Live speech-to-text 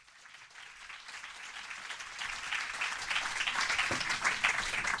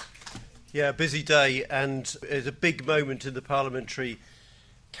Yeah, busy day, and it's a big moment in the parliamentary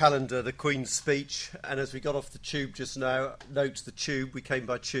calendar, the Queen's speech. And as we got off the tube just now, note the tube, we came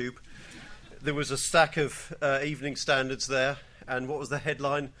by tube. There was a stack of Evening Standards there, and what was the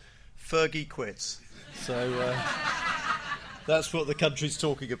headline? Fergie quits. So that's what the country's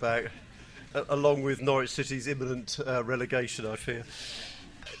talking about, along with Norwich City's imminent relegation, I fear.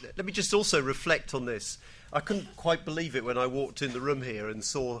 Let me just also reflect on this. I couldn't quite believe it when I walked in the room here and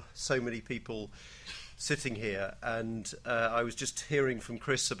saw so many people sitting here, and I was just hearing from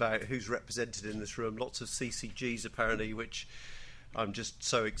Chris about who's represented in this room. Lots of CCGs apparently, which I'm just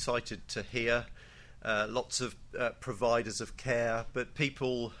so excited to hear. Lots of providers of care, but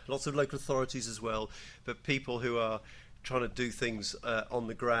people, lots of local authorities as well, but people who are trying to do things on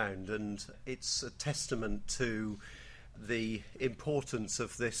the ground. And it's a testament to the importance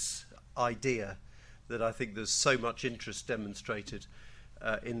of this idea that I think there's so much interest demonstrated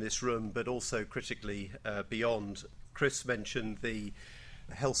in this room, but also critically beyond. Chris mentioned the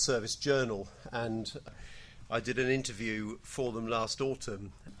Health Service Journal, and I did an interview for them last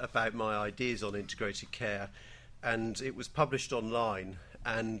autumn about my ideas on integrated care, and it was published online,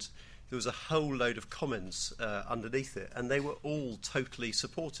 and there was a whole load of comments underneath it, and they were all totally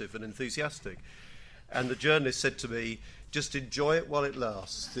supportive and enthusiastic. And the journalist said to me, just enjoy it while it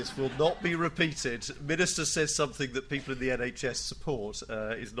lasts. This will not be repeated. Minister says something that people in the NHS support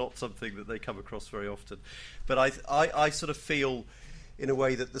is not something that they come across very often. But I sort of feel, in a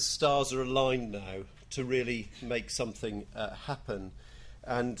way, that the stars are aligned now to really make something happen.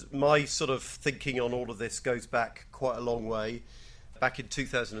 And my sort of thinking on all of this goes back quite a long way. Back in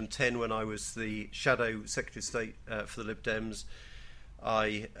 2010, when I was the Shadow Secretary of State for the Lib Dems,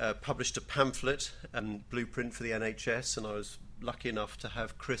 I published a pamphlet and blueprint for the NHS, and I was lucky enough to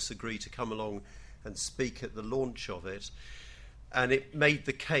have Chris agree to come along and speak at the launch of it. And it made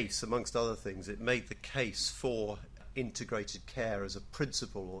the case, amongst other things, it made the case for integrated care as a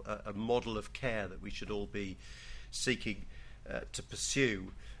principle, a model of care that we should all be seeking to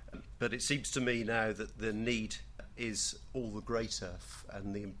pursue. But it seems to me now that the need is all the greater,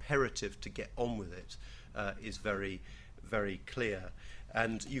 and the imperative to get on with it is very, very clear.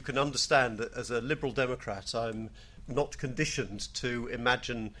 And you can understand that as a Liberal Democrat, I'm not conditioned to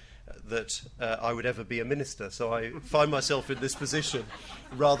imagine that I would ever be a minister. So I find myself in this position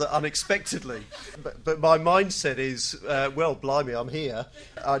rather unexpectedly. But my mindset is, well, blimey, I'm here.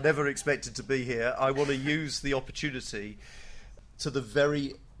 I never expected to be here. I want to use the opportunity to the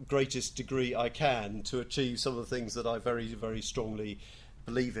very greatest degree I can to achieve some of the things that I very, very strongly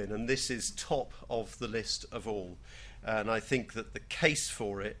believe in. And this is top of the list of all. And I think that the case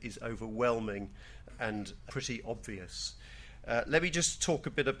for it is overwhelming and pretty obvious. Let me just talk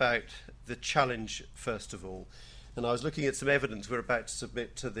a bit about the challenge first of all. And I was looking at some evidence we're about to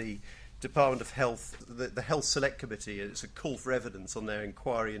submit to the Department of Health, the Health Select Committee. It's a call for evidence on their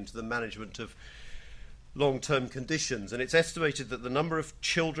inquiry into the management of long-term conditions. And it's estimated that the number of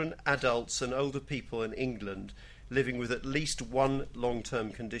children, adults and older people in England living with at least one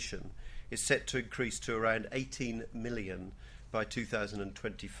long-term condition is set to increase to around 18 million by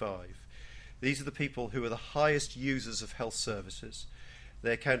 2025. These are the people who are the highest users of health services.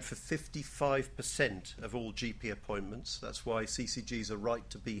 They account for 55% of all GP appointments. That's why CCGs are right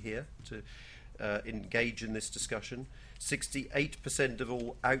to be here, to engage in this discussion. 68% of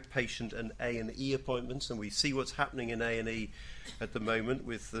all outpatient and A&E appointments, and we see what's happening in A&E at the moment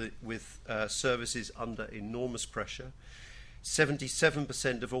with services under enormous pressure.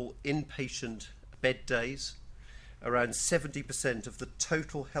 77% of all inpatient bed days. Around 70% of the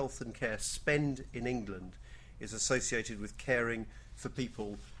total health and care spend in England is associated with caring for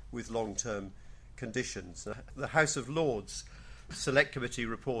people with long-term conditions. The House of Lords Select Committee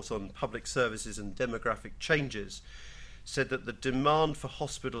report on public services and demographic changes said that the demand for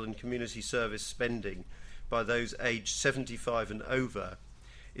hospital and community service spending by those aged 75 and over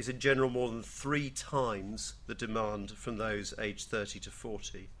is in general more than 3 times the demand from those aged 30 to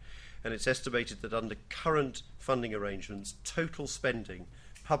 40. And it's estimated that under current funding arrangements, total spending,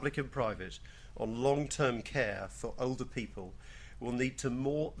 public and private, on long-term care for older people will need to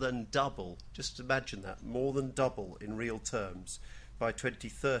more than double, just imagine that, more than double in real terms by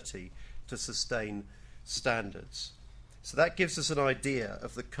 2030 to sustain standards. So that gives us an idea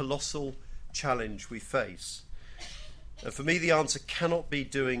of the colossal challenge we face. And for me, the answer cannot be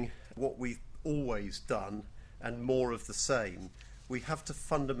doing what we've always done and more of the same. We have to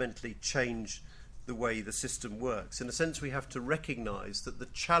fundamentally change the way the system works. In a sense, we have to recognise that the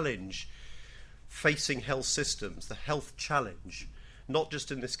challenge facing health systems, the health challenge, not just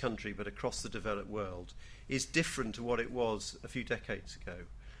in this country but across the developed world, is different to what it was a few decades ago.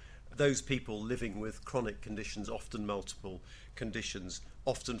 those people living with chronic conditions, often multiple conditions,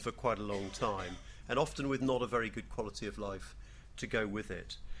 often for quite a long time, and often with not a very good quality of life to go with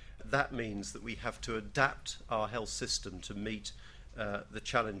it. That means that we have to adapt our health system to meet the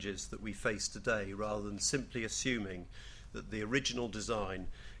challenges that we face today, rather than simply assuming that the original design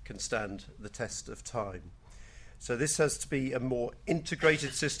can stand the test of time. So this has to be a more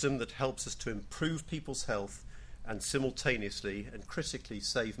integrated system that helps us to improve people's health and simultaneously and critically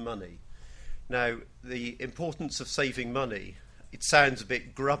save money. Now, the importance of saving money, it sounds a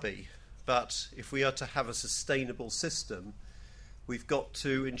bit grubby, but if we are to have a sustainable system, we've got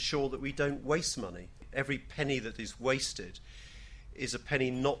to ensure that we don't waste money. Every penny that is wasted is a penny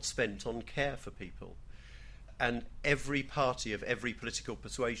not spent on care for people. And every party of every political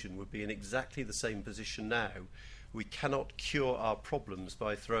persuasion would be in exactly the same position now. We cannot cure our problems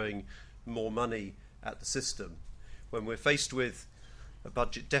by throwing more money at the system. When we're faced with a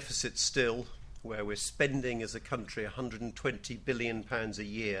budget deficit still, where we're spending as a country £120 billion a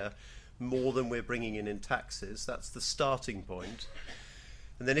year, more than we're bringing in taxes, that's the starting point.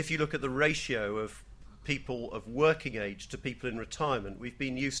 And then if you look at the ratio of people of working age to people in retirement, we've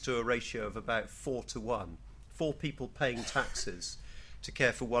been used to a ratio of about 4 to 1. 4 people paying taxes to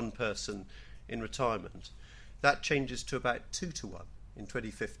care for 1 person in retirement. That changes to about 2 to 1 in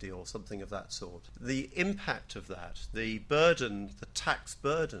 2050 or something of that sort. The impact of that, the burden, the tax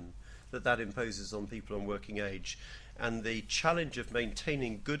burden that imposes on people on working age, and the challenge of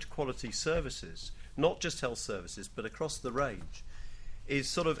maintaining good quality services, not just health services, but across the range, is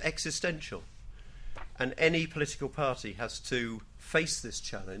sort of existential. And any political party has to face this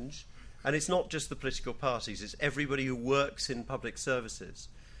challenge. And it's not just the political parties, it's everybody who works in public services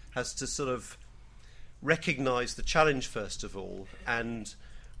has to sort of recognise the challenge first of all, and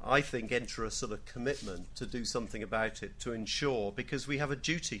I think enter a sort of commitment to do something about it, to ensure, because we have a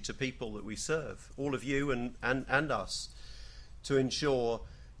duty to people that we serve, all of you and us, to ensure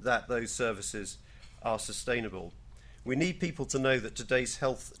that those services are sustainable. We need people to know that today's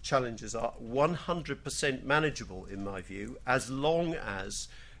health challenges are 100% manageable, in my view, as long as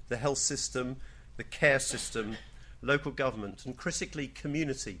the health system, the care system, local government, and critically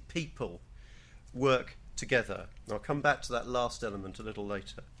community, people, work together. And I'll come back to that last element a little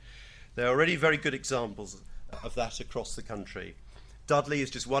later. There are already very good examples of that across the country. Dudley is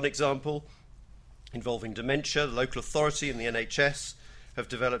just one example involving dementia. The local authority and the NHS have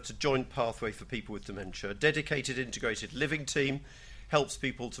developed a joint pathway for people with dementia. A dedicated integrated living team helps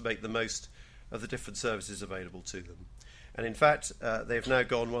people to make the most of the different services available to them. And in fact, they've now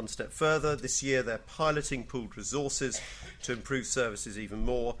gone one step further. This year they're piloting pooled resources to improve services even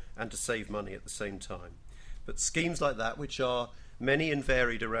more and to save money at the same time. But schemes like that, which are many and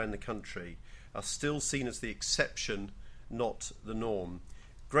varied around the country, are still seen as the exception, not the norm.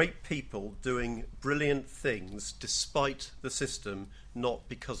 Great people doing brilliant things despite the system, not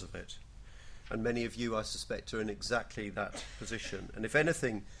because of it. And many of you, I suspect, are in exactly that position. And if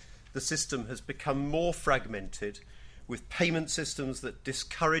anything, the system has become more fragmented, with payment systems that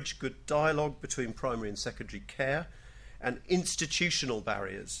discourage good dialogue between primary and secondary care, and institutional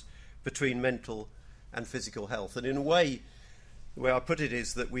barriers between mental and physical health. And in a way, the way I put it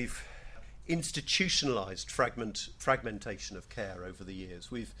is that we've institutionalised fragmentation of care over the years.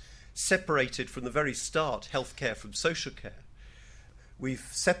 We've separated from the very start healthcare from social care. We've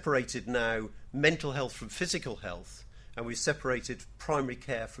separated now mental health from physical health, and we've separated primary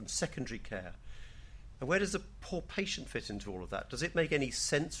care from secondary care. And where does the poor patient fit into all of that? Does it make any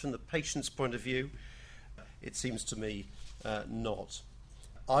sense from the patient's point of view? It seems to me not.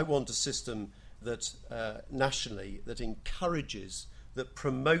 I want a system that nationally that encourages, that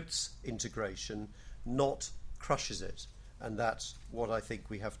promotes integration, not crushes it. And that's what I think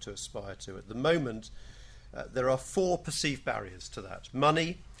we have to aspire to. At the moment, there are 4 perceived barriers to that: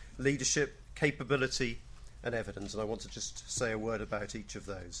 money, leadership, capability, and evidence. And I want to just say a word about each of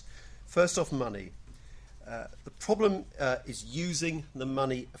those. First off, money. The problem is using the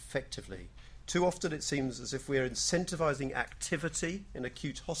money effectively. Too often it seems as if we're incentivising activity in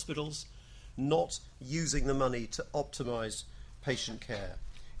acute hospitals, not using the money to optimise patient care.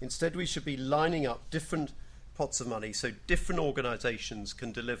 Instead, we should be lining up different pots of money so different organisations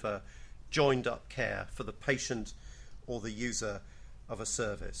can deliver joined-up care for the patient or the user of a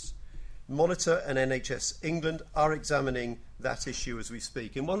service. Monitor and NHS England are examining that issue as we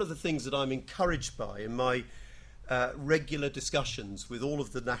speak. And one of the things that I'm encouraged by in my regular discussions with all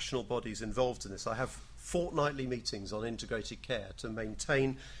of the national bodies involved in this, I have fortnightly meetings on integrated care to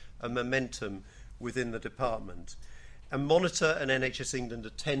maintain a momentum within the department. And Monitor and NHS England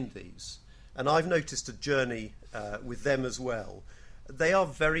attend these. And I've noticed a journey with them as well they are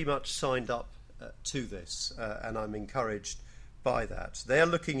very much signed up to this, and I'm encouraged by that. They are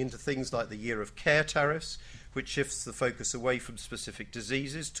looking into things like the year of care tariffs, which shifts the focus away from specific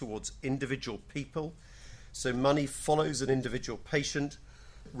diseases towards individual people. So money follows an individual patient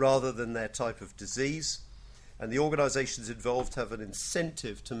rather than their type of disease. And the organisations involved have an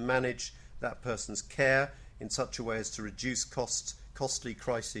incentive to manage that person's care in such a way as to reduce costly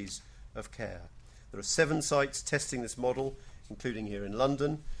crises of care. There are 7 sites testing this model, including here in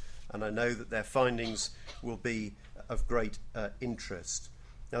London, and I know that their findings will be of great interest.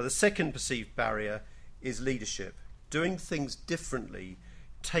 Now, the second perceived barrier is leadership. Doing things differently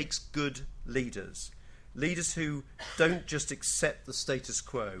takes good leaders. Leaders who don't just accept the status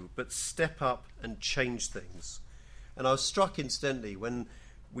quo, but step up and change things. And I was struck, incidentally, when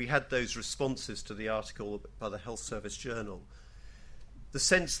we had those responses to the article by the Health Service Journal, the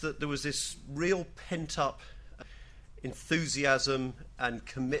sense that there was this real pent-up enthusiasm and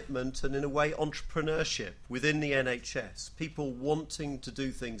commitment and, in a way, entrepreneurship within the NHS. People wanting to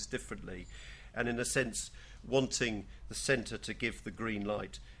do things differently and, in a sense, wanting the centre to give the green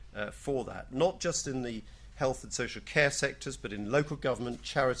light for that. Not just in the health and social care sectors, but in local government,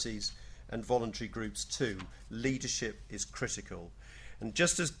 charities and voluntary groups too. Leadership is critical. And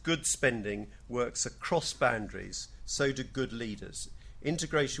just as good spending works across boundaries, so do good leaders.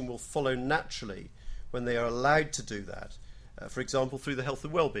 Integration will follow naturally when they are allowed to do that, for example, through the health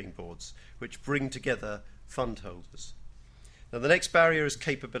and wellbeing boards, which bring together fund holders. Now, the next barrier is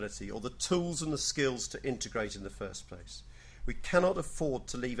capability, or the tools and the skills to integrate in the first place. We cannot afford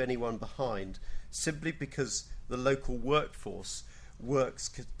to leave anyone behind simply because the local workforce works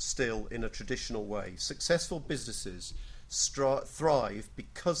still in a traditional way. Successful businesses thrive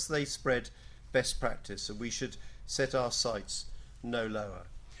because they spread best practice, and we should set our sights no lower.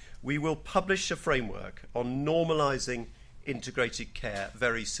 We will publish a framework on normalising integrated care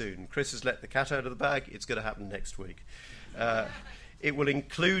very soon. Chris has let the cat out of the bag. It's going to happen next week. It will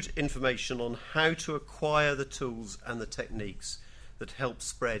include information on how to acquire the tools and the techniques that help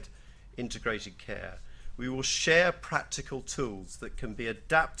spread integrated care. We will share practical tools that can be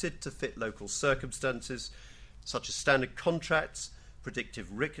adapted to fit local circumstances, such as standard contracts, predictive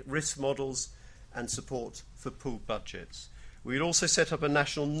risk models, and support for pooled budgets. We will also set up a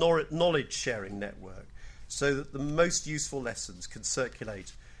national knowledge sharing network so that the most useful lessons can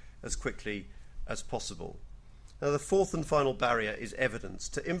circulate as quickly as possible. Now, the fourth and final barrier is evidence.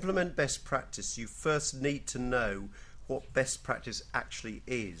 To implement best practice, you first need to know what best practice actually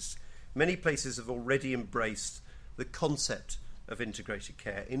is. Many places have already embraced the concept of integrated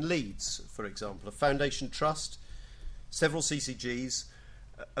care. In Leeds, for example, a foundation trust, several CCGs,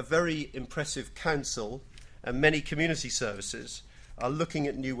 a very impressive council, and many community services are looking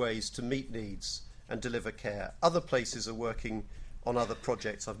at new ways to meet needs and deliver care. Other places are working on other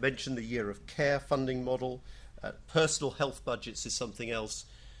projects. I've mentioned the Year of Care funding model. Personal health budgets is something else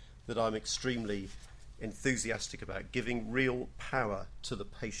that I'm extremely enthusiastic about, giving real power to the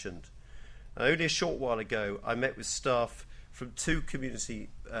patient. Only a short while ago, I met with staff from 2 community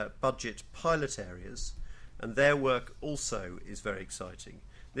budget pilot areas, and their work also is very exciting.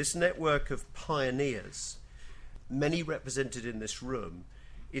 This network of pioneers, many represented in this room,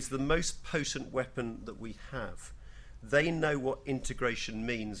 is the most potent weapon that we have. They know what integration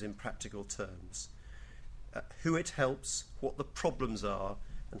means in practical terms, who it helps, what the problems are,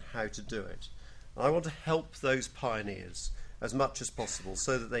 and how to do it. I want to help those pioneers as much as possible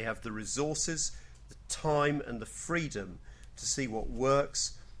so that they have the resources, the time and the freedom to see what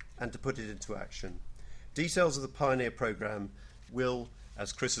works and to put it into action. Details of the Pioneer programme will,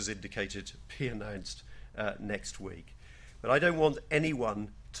 as Chris has indicated, be announced next week. But I don't want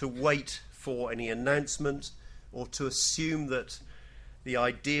anyone to wait for any announcement or to assume that the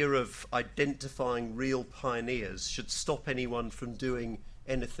idea of identifying real pioneers should stop anyone from doing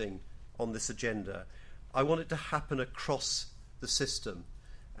anything on this agenda. I want it to happen across the system.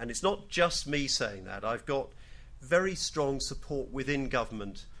 And it's not just me saying that. I've got very strong support within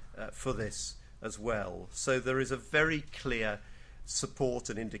government for this as well. So there is a very clear support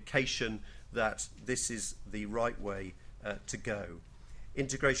and indication that this is the right way to go.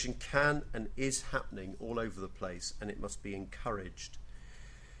 Integration can and is happening all over the place, and it must be encouraged.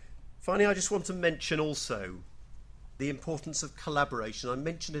 Finally, I just want to mention also the importance of collaboration. I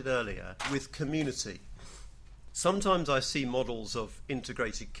mentioned it earlier with community. Sometimes I see models of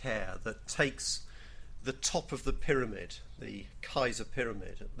integrated care that takes the top of the pyramid, the Kaiser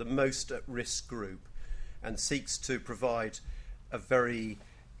pyramid, the most at-risk group, and seeks to provide a very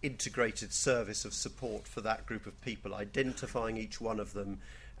integrated service of support for that group of people, identifying each one of them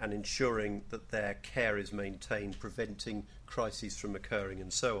and ensuring that their care is maintained, preventing crises from occurring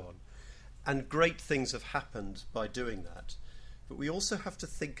and so on. And great things have happened by doing that. But we also have to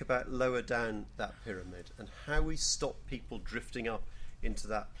think about lower down that pyramid and how we stop people drifting up into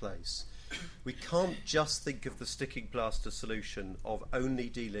that place. We can't just think of the sticking plaster solution of only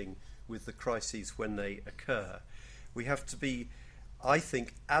dealing with the crises when they occur. We have to be, I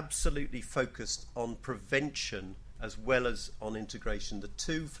think, absolutely focused on prevention as well as on integration. The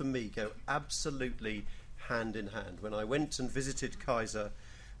two, for me, go absolutely hand in hand. When I went and visited Kaiser,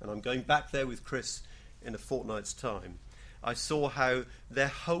 and I'm going back there with Chris in a fortnight's time, I saw how their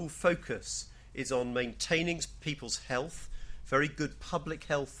whole focus is on maintaining people's health, very good public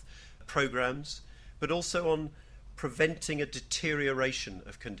health programs, but also on preventing a deterioration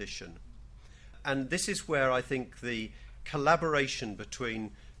of condition. And this is where I think the collaboration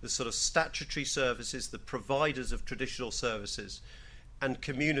between the sort of statutory services, the providers of traditional services, and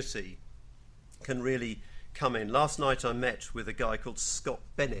community can really come in. Last night I met with a guy called Scott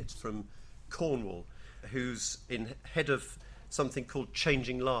Bennett from Cornwall, who's head of something called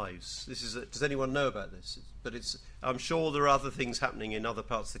Changing Lives. Does anyone know about this? But I'm sure there are other things happening in other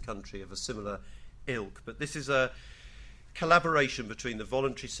parts of the country of a similar ilk. But this is a collaboration between the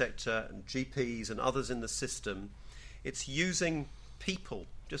voluntary sector and GPs and others in the system. It's using people,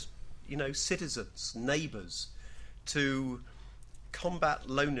 just, citizens, neighbours, to combat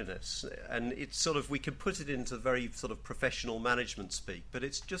loneliness. And it's sort of, we can put it into very sort of professional management speak, but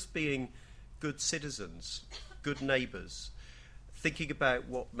it's just being good citizens, good neighbours, thinking about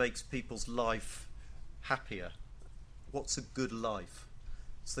what makes people's life happier. What's a good life?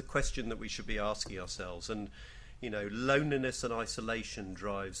 It's the question that we should be asking ourselves. And, loneliness and isolation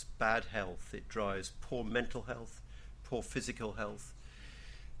drives bad health. It drives poor mental health, poor physical health.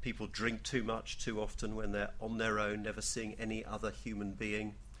 People drink too much too often when they're on their own, never seeing any other human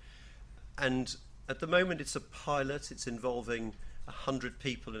being. And at the moment it's a pilot. It's involving 100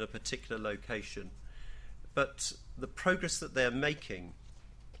 people in a particular location. But the progress that they're making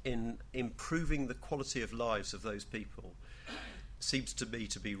in improving the quality of lives of those people seems to me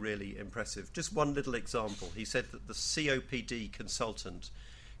to be really impressive. Just one little example. He said that the COPD consultant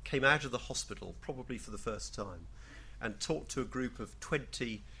came out of the hospital, probably for the first time, and talked to a group of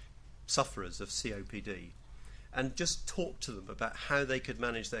 20 sufferers of COPD and just talked to them about how they could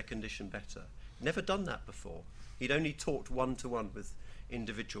manage their condition better. Never done that before. He'd only talked one-to-one with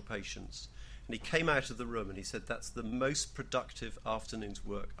individual patients. And he came out of the room and he said, that's the most productive afternoon's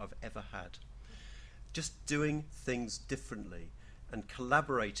work I've ever had. Just doing things differently and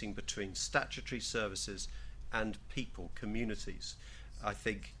collaborating between statutory services and people, communities. I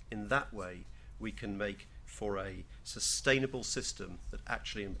think in that way we can make for a sustainable system that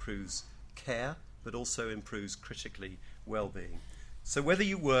actually improves care but also improves critically well-being. So whether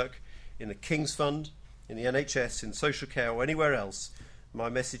you work in the King's Fund, in the NHS, in social care or anywhere else, my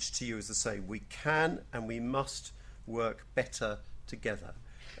message to you is the same. We can and we must work better together.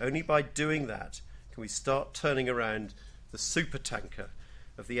 Only by doing that can we start turning around the supertanker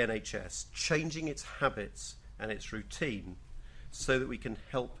of the NHS, changing its habits and its routine so that we can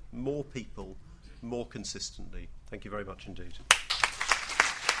help more people more consistently. Thank you very much indeed.